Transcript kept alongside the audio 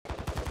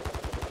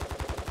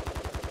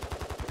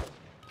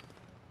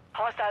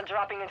Hostile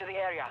dropping into the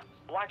area.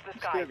 Watch the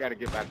sky. Still gotta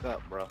get back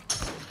up, bro.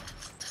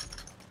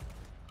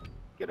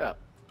 Get up.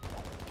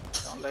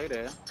 Don't lay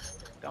there.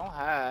 Don't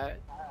hide.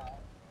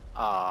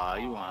 Aw,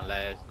 you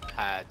wanna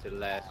hide to the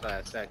last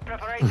 5 seconds.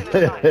 Preparation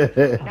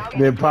is done.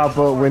 Then pop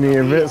up when he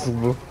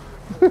invincible.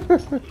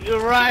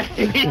 You're right.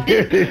 He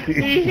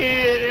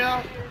hit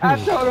him. I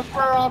told the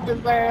fur off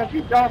his ass.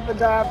 He jumped and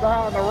died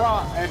behind the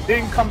rock and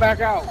didn't come back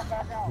out.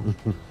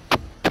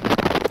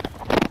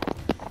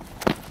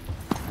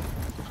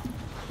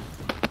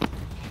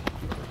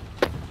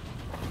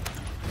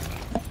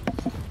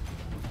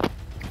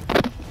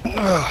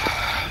 You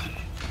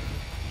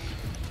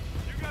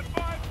got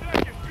 5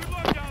 seconds. Good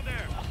luck down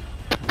there.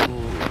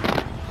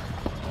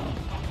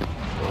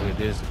 Go hit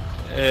this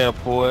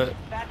airport.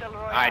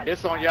 Alright,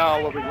 this on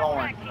y'all where we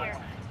going.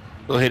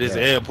 Go hit this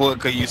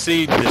airport, cause you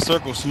see the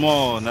circle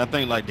small, and I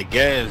think like the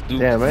gas do.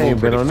 Damn, I ain't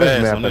been on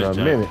this map in a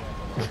minute.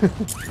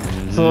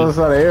 So I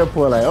saw the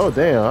airport, like, oh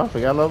damn, I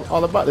forgot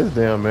all about this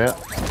damn map.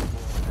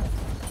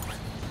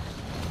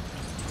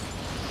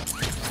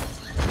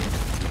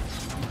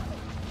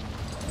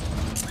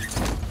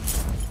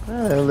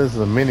 This is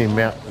a mini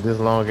map with this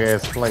long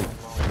ass flight.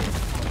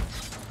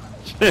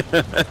 Look,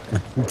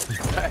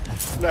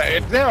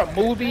 is there a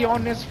movie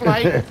on this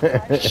flight?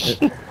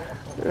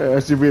 Yeah, I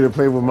should be able to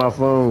play with my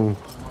phone.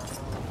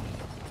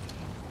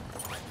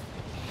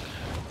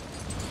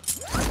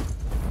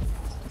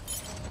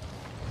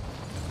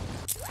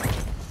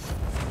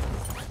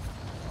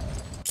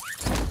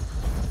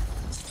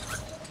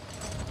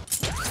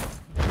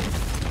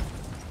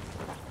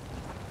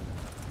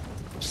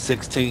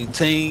 $16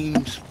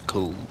 teams,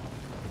 cool.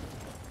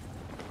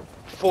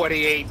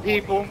 48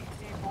 people.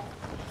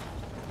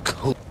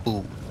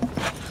 Cool.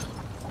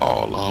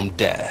 All of them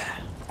die.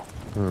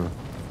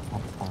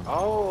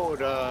 Oh,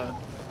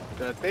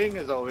 the thing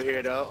is over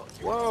here though.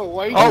 Whoa,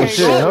 wait. Oh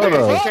shit, hold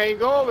on. You can't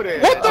go over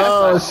there.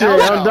 Oh shit,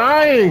 I'm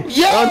dying.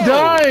 Yo! I'm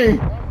dying.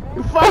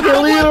 You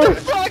fucking leader.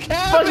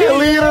 Fucking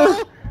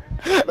leader.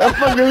 That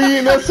fucking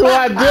leader, that's who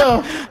I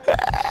do.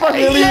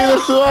 Fucking leader,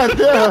 that's who I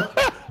do.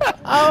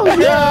 Oh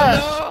god.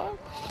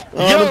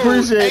 I don't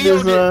appreciate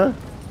this,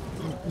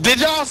 Did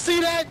y'all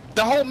see that?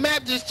 The whole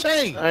map just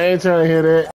changed. I ain't trying to hear that.